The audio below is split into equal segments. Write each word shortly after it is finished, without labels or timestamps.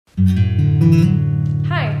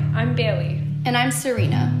I'm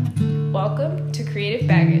Serena. Welcome to Creative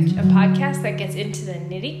Baggage, a podcast that gets into the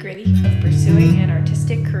nitty-gritty of pursuing an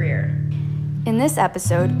artistic career. In this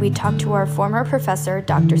episode, we talk to our former professor,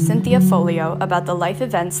 Dr. Cynthia Folio, about the life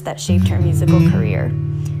events that shaped her musical career.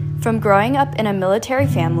 From growing up in a military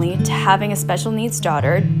family to having a special needs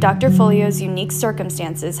daughter, Dr. Folio's unique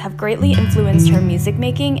circumstances have greatly influenced her music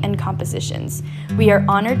making and compositions. We are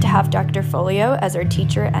honored to have Dr. Folio as our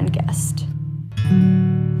teacher and guest.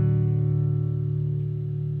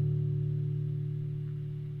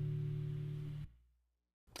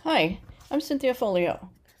 Hi, I'm Cynthia Folio.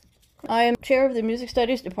 I am chair of the Music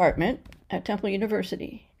Studies Department at Temple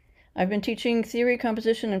University. I've been teaching theory,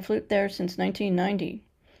 composition, and flute there since 1990.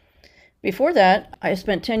 Before that, I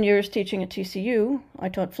spent 10 years teaching at TCU. I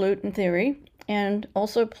taught flute and theory, and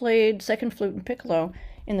also played second flute and piccolo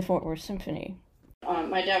in the Fort Worth Symphony.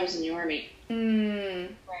 My dad was in the Army. Right.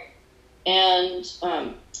 And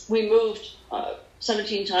we moved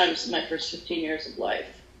 17 times in my first 15 years of life.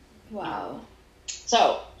 Wow.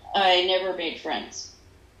 So, I never made friends.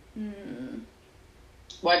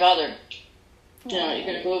 Why bother? You know, you're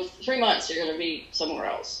going to move 3 months, you're going to be somewhere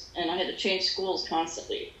else. And I had to change schools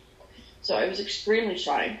constantly. So I was extremely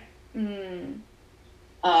shy. And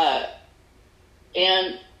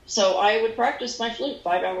so I would practice my flute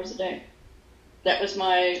 5 hours a day. That was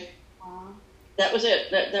my, that was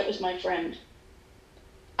it. That was my friend.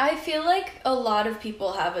 I feel like a lot of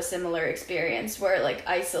people have a similar experience where like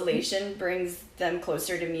isolation brings them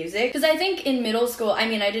closer to music. Because I think in middle school, I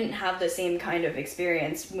mean, I didn't have the same kind of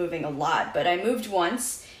experience moving a lot, but I moved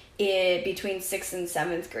once between 6th and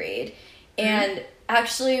 7th grade. And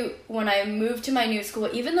actually, when I moved to my new school,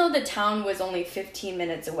 even though the town was only 15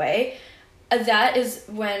 minutes away, that is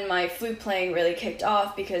when my flute playing really kicked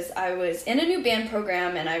off because I was in a new band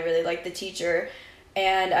program and I really liked the teacher.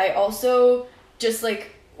 And I also just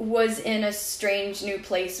like was in a strange new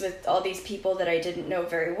place with all these people that I didn't know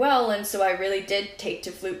very well. And so I really did take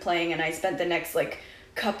to flute playing, and I spent the next like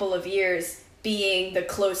couple of years being the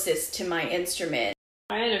closest to my instrument.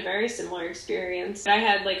 I had a very similar experience. I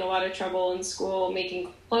had like a lot of trouble in school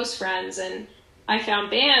making close friends, and I found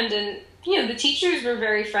band, and you know, the teachers were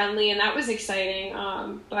very friendly and that was exciting.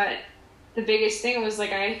 But the biggest thing was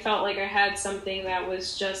like I felt like I had something that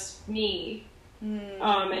was just me.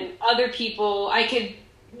 And other people,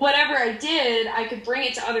 whatever I did, I could bring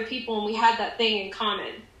it to other people and we had that thing in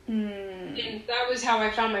common. And that was how I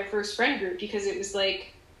found my first friend group, because it was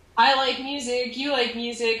like, I like music, you like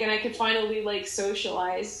music, and I could finally like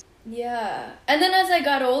socialize. Yeah. And then as I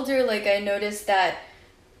got older, like I noticed that,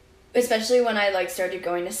 especially when I like started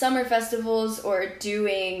going to summer festivals or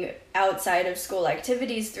doing outside of school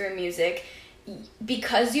activities through music,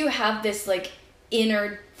 because you have this like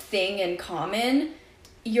inner thing in common,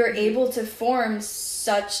 you're able to form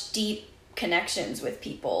such deep connections with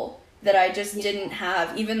people that I just didn't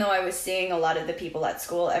have. Even though I was seeing a lot of the people at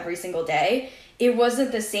school every single day, it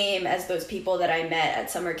wasn't the same as those people that I met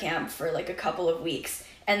at summer camp for like a couple of weeks,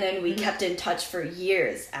 and then we kept in touch for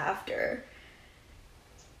years after.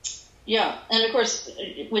 Yeah, and of course,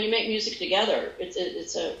 when you make music together,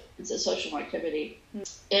 it's a social activity.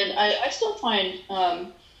 And I still find,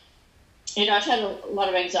 you know, I've had a lot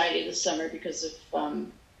of anxiety this summer because of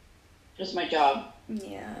just my job.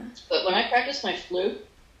 Yeah. But when I practice my flute,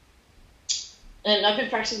 and I've been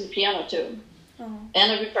practicing the piano too, and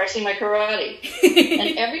I've been practicing my karate,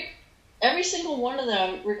 and every single one of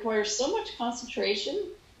them requires so much concentration,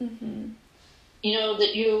 you know,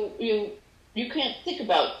 that you can't think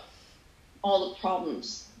about all the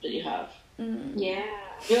problems that you have. Yeah.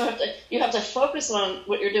 You have to focus on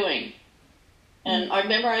what you're doing. And I've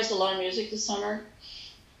memorized a lot of music this summer.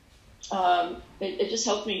 It just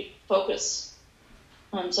helped me focus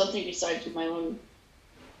on something besides my own,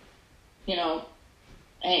 you know,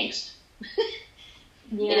 angst.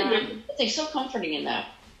 Yeah. It's so comforting in that.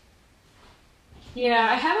 Yeah,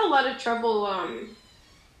 I had a lot of trouble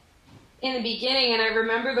in the beginning, and I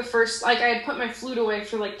remember the first, like I had put my flute away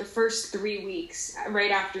for like the first 3 weeks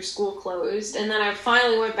right after school closed, and then I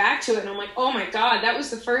finally went back to it, and I'm like, oh my god, that was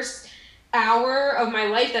the first hour of my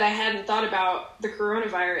life that I hadn't thought about the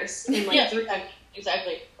coronavirus in like 3 years.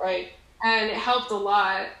 Exactly, right. And it helped a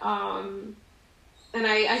lot. And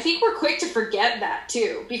I think we're quick to forget that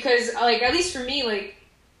too, because like, at least for me, like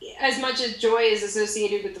as much as joy is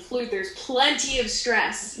associated with the flute, there's plenty of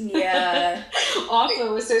stress. Yeah.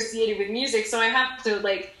 Also associated with music. So I've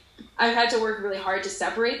had to work really hard to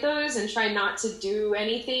separate those and try not to do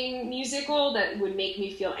anything musical that would make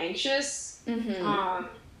me feel anxious.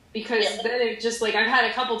 Because then it just like, I've had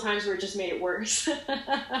a couple times where it just made it worse.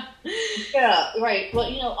 Yeah, right. Well,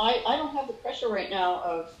 you know, I don't have the pressure right now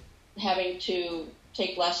of having to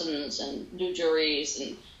take lessons and do juries,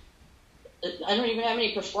 and I don't even have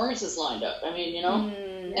any performances lined up. I mean,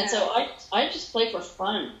 and so I just play for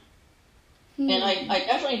fun. And I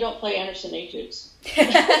definitely don't play Anderson etudes.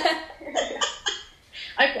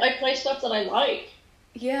 I play stuff that I like.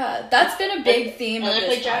 Yeah, that's been a big theme of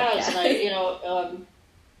this podcast. And I play jazz, podcast.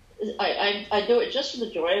 and I do it just for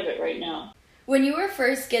the joy of it right now. When you were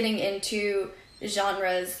first getting into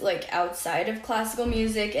genres like outside of classical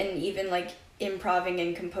music and even like improvising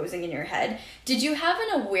and composing in your head, did you have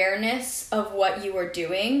an awareness of what you were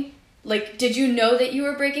doing? Like, did you know that you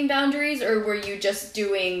were breaking boundaries, or were you just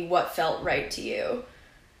doing what felt right to you?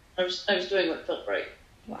 I was doing what felt right.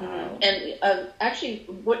 Wow. Mm-hmm. And actually,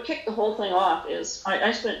 what kicked the whole thing off is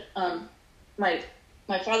I spent my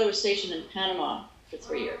father was stationed in Panama for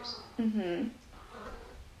 3 years. Mm-hmm.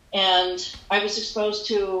 And I was exposed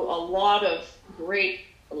to a lot of great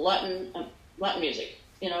Latin music,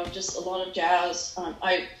 just a lot of jazz.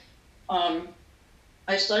 I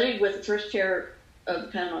studied with the first chair of the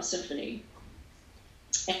Panama Symphony,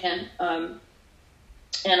 and I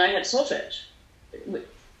had solfege.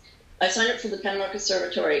 I signed up for the Panama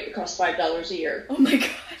Conservatory. It cost $5 a year. Oh my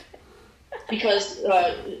God! Because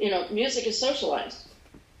music is socialized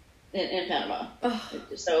in Panama. Oh.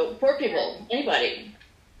 So poor people, anybody,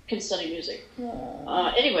 can study music.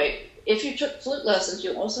 Anyway, if you took flute lessons,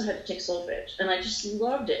 you also had to take solfege, and I just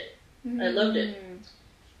loved it. I loved it.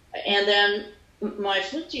 And then my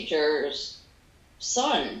flute teacher's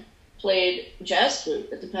son played jazz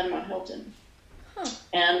flute at the Panama Hilton. Huh.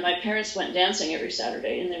 And my parents went dancing every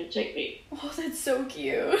Saturday, and they would take me. Oh, that's so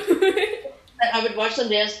cute. I would watch them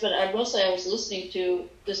dance, but I will say I was listening to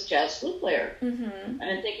this jazz flute player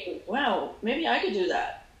and thinking, wow, maybe I could do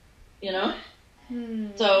that,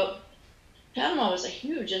 So Panama was a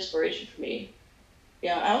huge inspiration for me.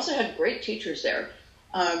 Yeah, I also had great teachers there.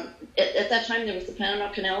 At that time, there was the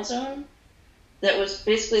Panama Canal Zone. That was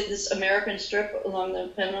basically this American strip along the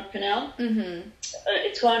Panama Canal. Mm-hmm.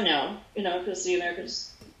 It's gone now, because the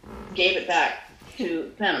Americans gave it back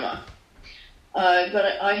to Panama.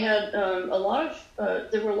 But I had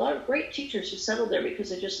there were a lot of great teachers who settled there because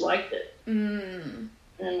they just liked it. Mm.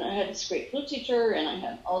 And I had this great flute teacher, and I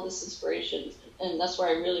had all this inspiration, and that's where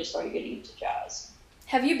I really started getting into jazz.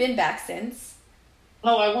 Have you been back since?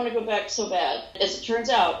 Oh, I want to go back so bad. As it turns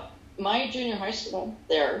out, my junior high school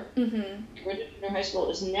there, Junior High School,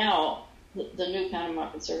 is now the new Panama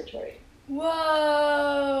Conservatory.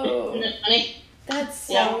 Whoa! Isn't it funny? That's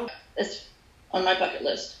so... Yeah, it's on my bucket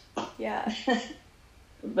list. Yeah.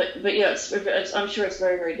 but yeah, I'm sure it's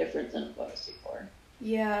very, very different than it was before.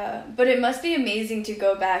 Yeah, but it must be amazing to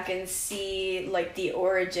go back and see, like, the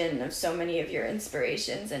origin of so many of your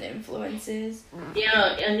inspirations and influences.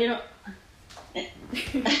 Yeah, and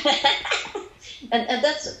and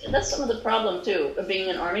that's some of the problem too of being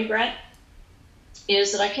an Army brat,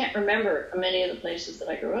 is that I can't remember many of the places that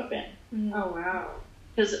I grew up in. Oh wow!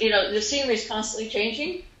 Because the scenery is constantly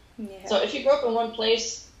changing. Yeah. So if you grow up in one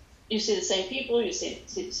place, you see the same people, you see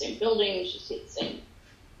the same buildings, you see the same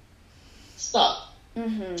stuff.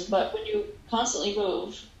 Mm-hmm. But when you constantly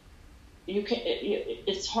move,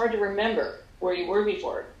 it's hard to remember where you were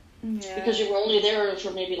before, because you were only there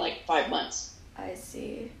for maybe like 5 months. I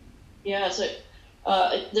see. Yeah, so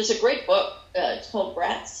there's a great book. It's called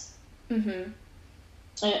Brats, and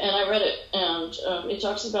I read it, and it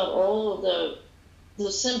talks about all of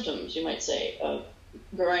the symptoms, you might say, of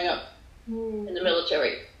growing up in the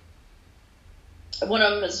military. One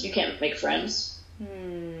of them is you can't make friends.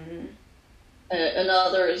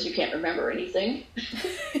 Another is you can't remember anything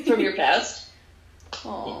from your past.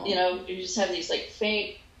 Aww. You just have these like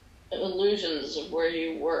faint illusions of where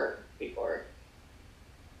you were before.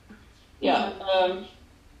 Yeah.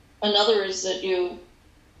 Another is that you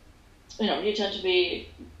tend to be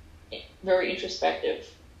very introspective.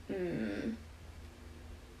 And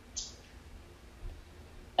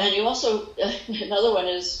you also, another one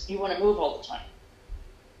is you want to move all the time.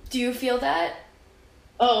 Do you feel that?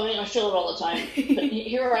 Oh, I feel it all the time. But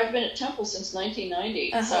here I've been at Temple since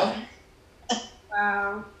 1990. So.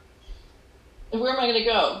 Wow. And where am I going to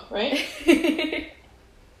go, right?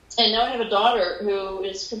 And now I have a daughter who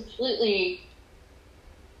is completely,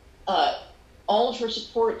 all of her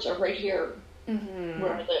supports are right here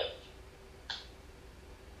where I live.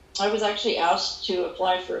 I was actually asked to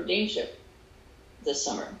apply for a deanship this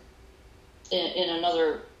summer in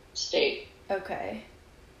another state. Okay.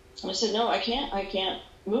 And I said, no, I can't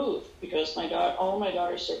move because all my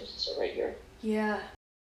daughter's services are right here. Yeah.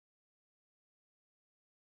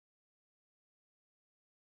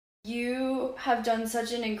 You have done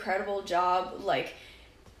such an incredible job, like,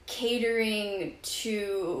 catering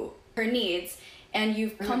to her needs, and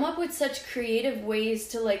you've come up with such creative ways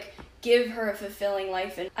to like give her a fulfilling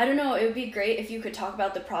life. And I don't know, it would be great if you could talk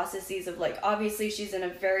about the processes of like, obviously she's in a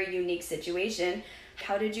very unique situation.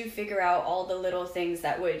 How did you figure out all the little things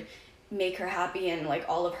that would make her happy and like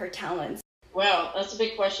all of her talents? Well, that's a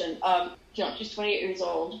big question. She's 28 years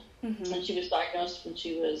old, and she was diagnosed when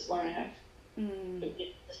she was 1.5.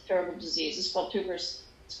 This terrible disease. It's called tuberous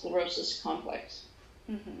sclerosis complex.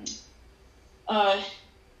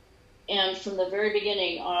 And from the very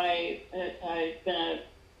beginning,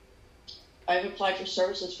 I've applied for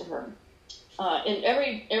services for her in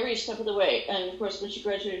every step of the way. And of course, when she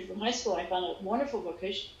graduated from high school, I found a wonderful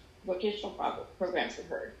vocational program for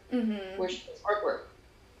her, where she does artwork.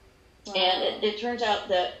 Wow. And it turns out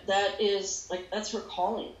that is like that's her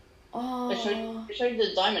calling. I showed you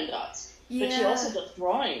the diamond dots, but she also does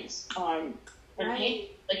drawings and paint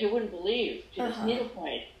like you wouldn't believe. She does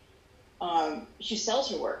needlepoint. She sells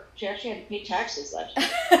her work. She actually had to pay taxes last year.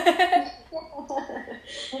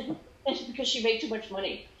 Because she made too much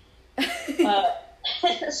money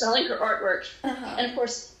selling her artwork. And of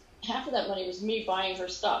course, half of that money was me buying her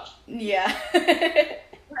stuff. Yeah.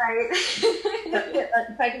 Right.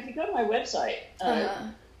 In fact, if you go to my website,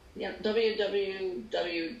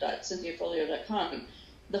 www.cynthiafolio.com,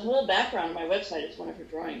 the whole background of my website is one of her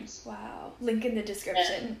drawings. Wow. Link in the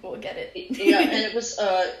description. We'll get it. Yeah, and it was,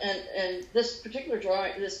 and this particular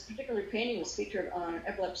painting was featured on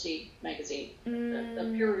Epilepsy magazine, a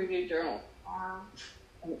peer-reviewed journal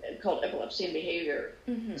called Epilepsy and Behavior.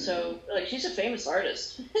 So, like, she's a famous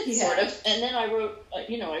artist, sort of. And then I wrote, I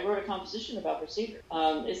wrote a composition about her seizure.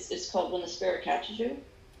 It's called When the Spirit Catches You.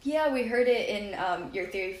 Yeah, we heard it in your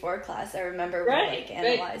Theory 4 class. I remember we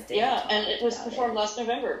analyzed it. Yeah, and it was performed last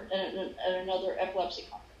November at another epilepsy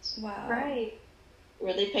conference. Wow. Right.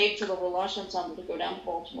 Where they paid for the Lash Ensemble to go down to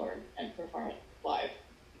Baltimore and perform it live.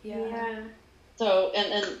 Yeah. So,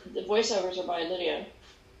 and the voiceovers are by Lydia,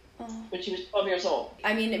 when she was 12 years old.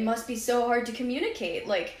 I mean, it must be so hard to communicate.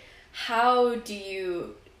 Like, how do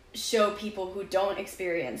you show people who don't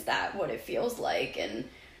experience that what it feels like? And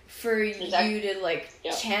for you to like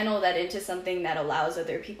channel that into something that allows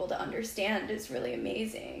other people to understand is really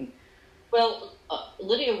amazing. Well,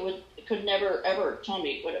 Lydia could never ever tell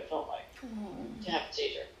me what it felt like to have a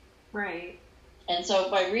seizure. Right. And so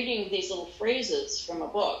by reading these little phrases from a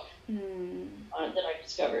book that I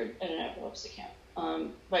discovered at an epilepsy camp,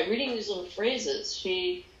 by reading these little phrases,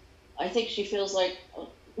 I think she feels like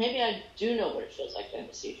maybe I do know what it feels like to have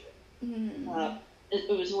a seizure. It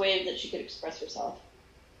was a way that she could express herself.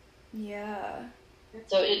 Yeah.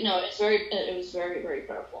 So it was very, very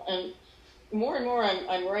powerful. And more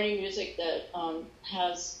I'm writing music that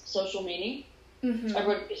has social meaning. I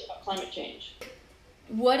wrote a piece about climate change.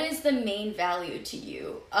 What is the main value to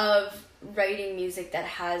you of writing music that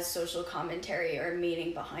has social commentary or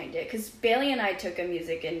meaning behind it? Because Bailey and I took a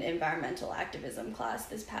music and environmental activism class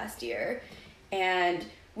this past year, and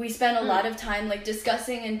we spent a lot of time like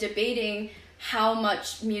discussing and debating how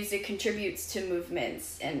much music contributes to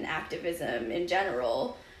movements and activism in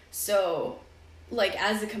general. So, like,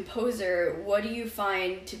 as a composer, what do you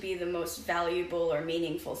find to be the most valuable or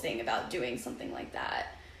meaningful thing about doing something like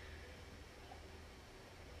that?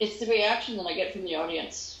 It's the reaction that I get from the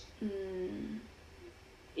audience. I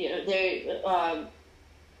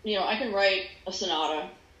can write a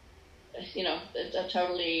sonata, a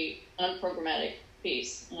totally unprogrammatic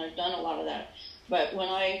piece, and I've done a lot of that. But when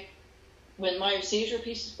my seizure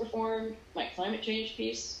piece is performed, my climate change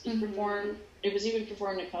piece is performed, it was even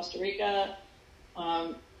performed in Costa Rica,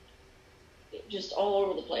 just all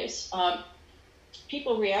over the place.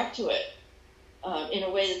 People react to it in a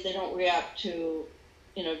way that they don't react to,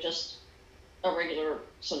 just a regular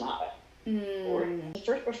sonata. Or the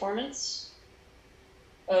first performance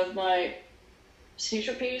of my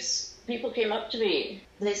seizure piece, people came up to me.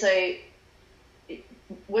 They say,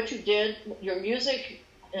 what you did, your music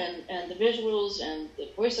and the visuals and the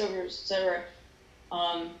voiceovers, etc.,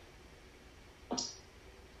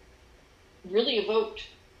 really evoked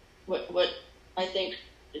what I think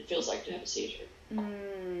it feels like to have a seizure.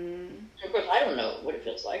 Of course, I don't know what it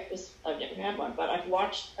feels like because I've never had one, but I've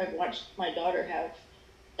watched my daughter have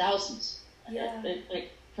thousands. Yeah. I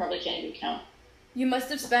probably can't even count. You must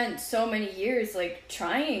have spent so many years like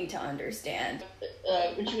trying to understand.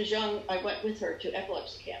 When she was young, I went with her to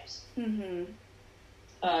epilepsy camps.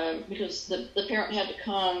 Because the parent had to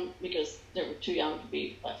come because they were too young to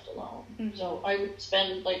be left alone. So I would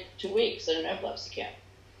spend like 2 weeks at an epilepsy camp.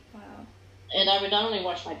 Wow. And I would not only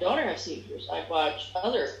watch my daughter have seizures, I'd watch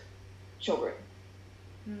other children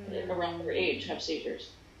around her age have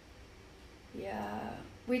seizures. Yeah.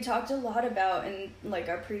 We talked a lot about in like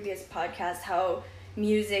our previous podcast how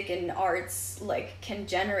music and arts like can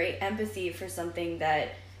generate empathy for something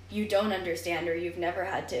that you don't understand or you've never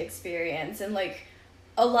had to experience. And like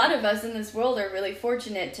a lot of us in this world are really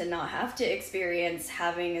fortunate to not have to experience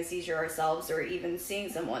having a seizure ourselves or even seeing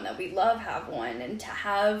someone that we love have one, and to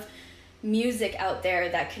have music out there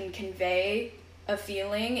that can convey a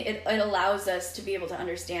feeling, it allows us to be able to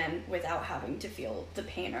understand without having to feel the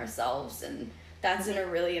pain ourselves. And that's a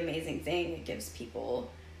really amazing thing. It gives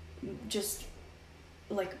people just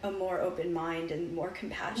like a more open mind and more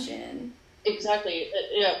compassion. Exactly.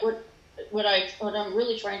 Yeah. What I'm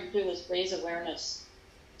really trying to do is raise awareness.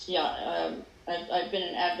 Yeah. I've been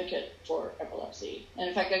an advocate for epilepsy, and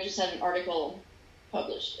in fact, I just had an article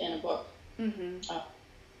published in a book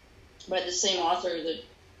by the same author that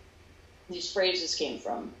these phrases came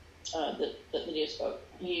from. That Lydia spoke.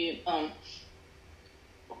 He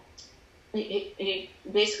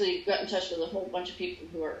basically got in touch with a whole bunch of people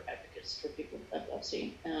who are advocates for people with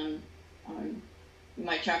epilepsy, and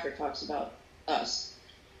my chapter talks about us.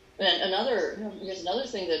 And here's another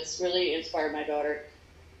thing that's really inspired my daughter,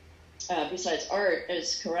 besides art,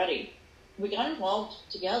 is karate. We got involved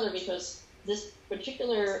together because this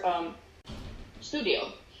particular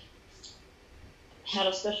studio had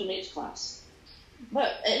a special needs class.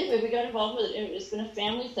 But anyway, we got involved with it. It's been a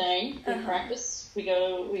family thing. We practice. We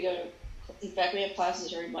go. In fact, we have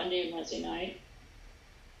classes every Monday and Wednesday night.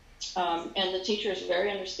 And the teacher is very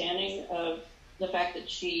understanding of the fact that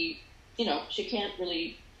she can't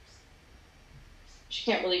really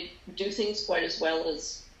do things quite as well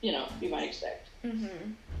as, you might expect.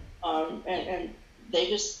 And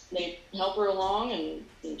they help her along,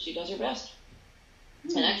 and she does her best.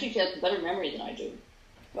 And actually, she has a better memory than I do.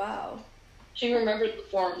 Wow. She remembers the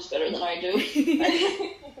forms better than I do.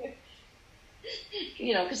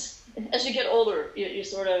 Because as you get older, you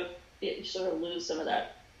sort of lose some of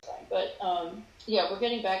that. But we're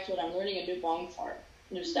getting back to it. I'm learning a new bong form,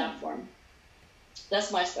 new staff form.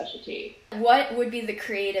 That's my specialty. What would be the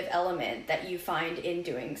creative element that you find in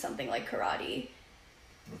doing something like karate?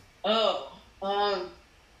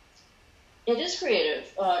 It is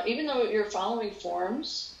creative. Even though you're following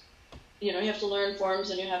forms, you have to learn forms,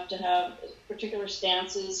 and you have to have particular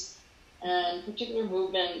stances and particular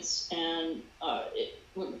movements. And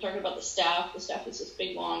we're talking about the staff. The staff is this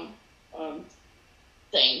big, long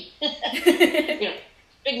thing,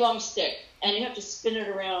 big, long stick. And you have to spin it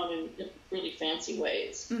around in really fancy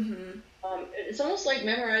ways. It's almost like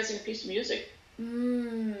memorizing a piece of music.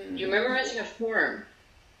 You're memorizing a form.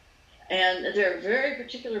 And there are very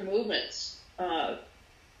particular movements. But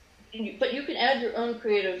you can add your own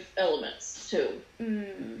creative elements, too.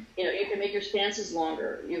 You can make your stances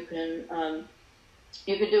longer. You can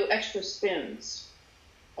do extra spins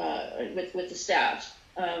with the staff.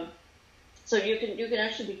 So you can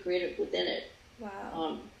actually be creative within it.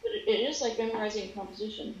 Wow. But it is like memorizing a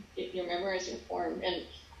composition. You're memorizing a form. And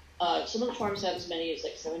some of the forms have as many as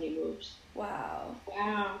like 70 moves. Wow.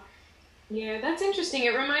 Yeah, that's interesting.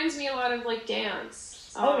 It reminds me a lot of like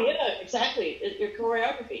dance. Yeah, exactly. Your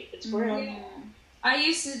choreography. It's choreography. Yeah. I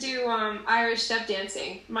used to do Irish step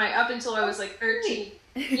dancing. Up until I was like 13.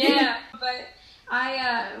 Yeah, but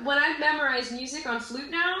when I memorize music on flute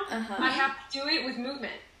now, I have to do it with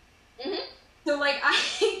movement. So like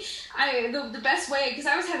the best way, because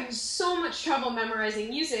I was having so much trouble memorizing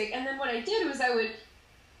music, and then what I did was I would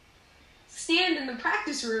stand in the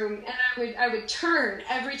practice room and I would turn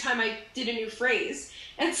every time I did a new phrase.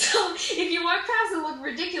 And so if you walk past, it looked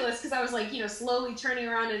ridiculous because I was like, slowly turning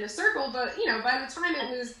around in a circle. But, by the time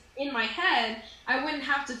it was in my head, I wouldn't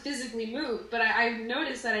have to physically move. But I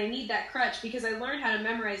noticed that I need that crutch because I learned how to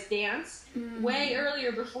memorize dance way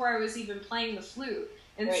earlier before I was even playing the flute.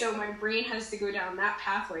 And so my brain has to go down that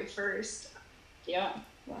pathway first. Yeah.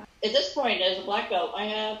 Wow. At this point, as a black belt, I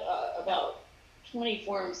have about 20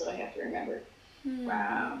 forms that I have to remember.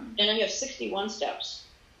 Wow. And I have 61 steps.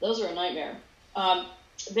 Those are a nightmare.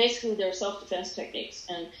 Basically, they're self-defense techniques.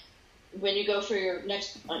 And when you go for your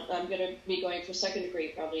next, I'm going to be going for second degree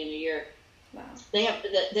probably in a year. Wow.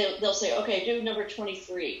 They'll say, okay, do number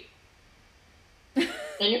 23. And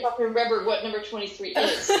you have to remember what number 23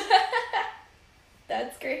 is.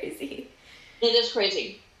 That's crazy. It is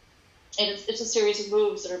crazy. And it's a series of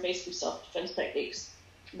moves that are basically self-defense techniques.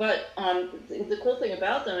 But the cool thing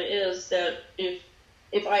about them is that if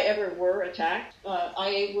I ever were attacked,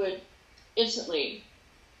 I would instantly,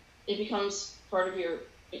 it becomes part of your,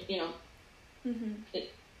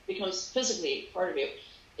 it becomes physically part of you.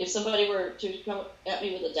 If somebody were to come at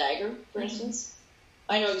me with a dagger, for instance,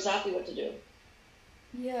 I know exactly what to do.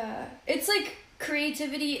 Yeah. It's like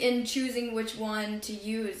creativity in choosing which one to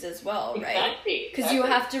use as well, right? Exactly. Because you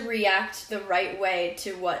have to react the right way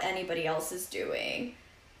to what anybody else is doing.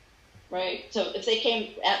 Right. So if they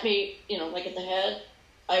came at me, like at the head,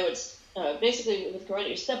 I would basically with karate,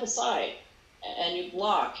 you step aside and you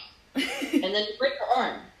block, and then you break your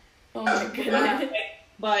arm. Oh my goodness.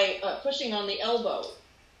 By pushing on the elbow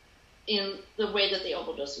in the way that the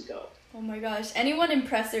elbow doesn't go. Oh my gosh. Anyone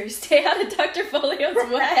impressor, stay out of Dr. Folio's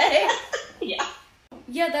way. Yeah.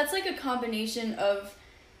 Yeah, that's like a combination of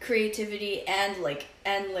creativity and like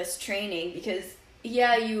endless training, because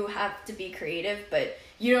yeah, you have to be creative, but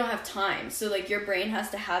you don't have time. So like your brain has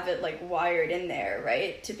to have it like wired in there,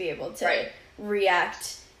 right? To be able to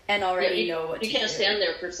react and already know what to do. You can't stand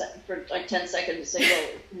there for like 10 seconds and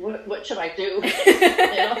say, well, what should I do?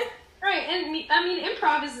 Right, and I mean,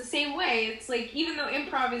 improv is the same way. It's like, even though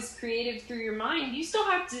improv is creative through your mind, you still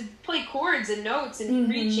have to play chords and notes and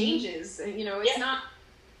read changes.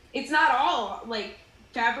 It's not all like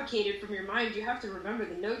fabricated from your mind. You have to remember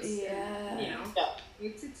the notes. Yeah.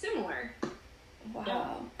 It's similar. Wow.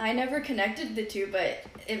 Yeah. I never connected the two, but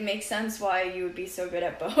it makes sense why you would be so good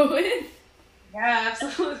at both. Yeah,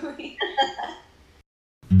 absolutely.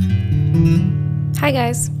 Hi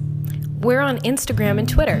guys. We're on Instagram and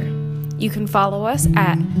Twitter. You can follow us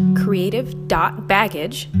at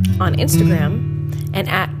creative.baggage on Instagram and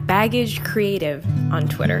at baggagecreative on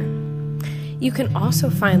Twitter. You can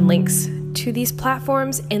also find links to these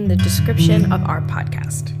platforms in the description of our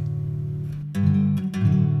podcast.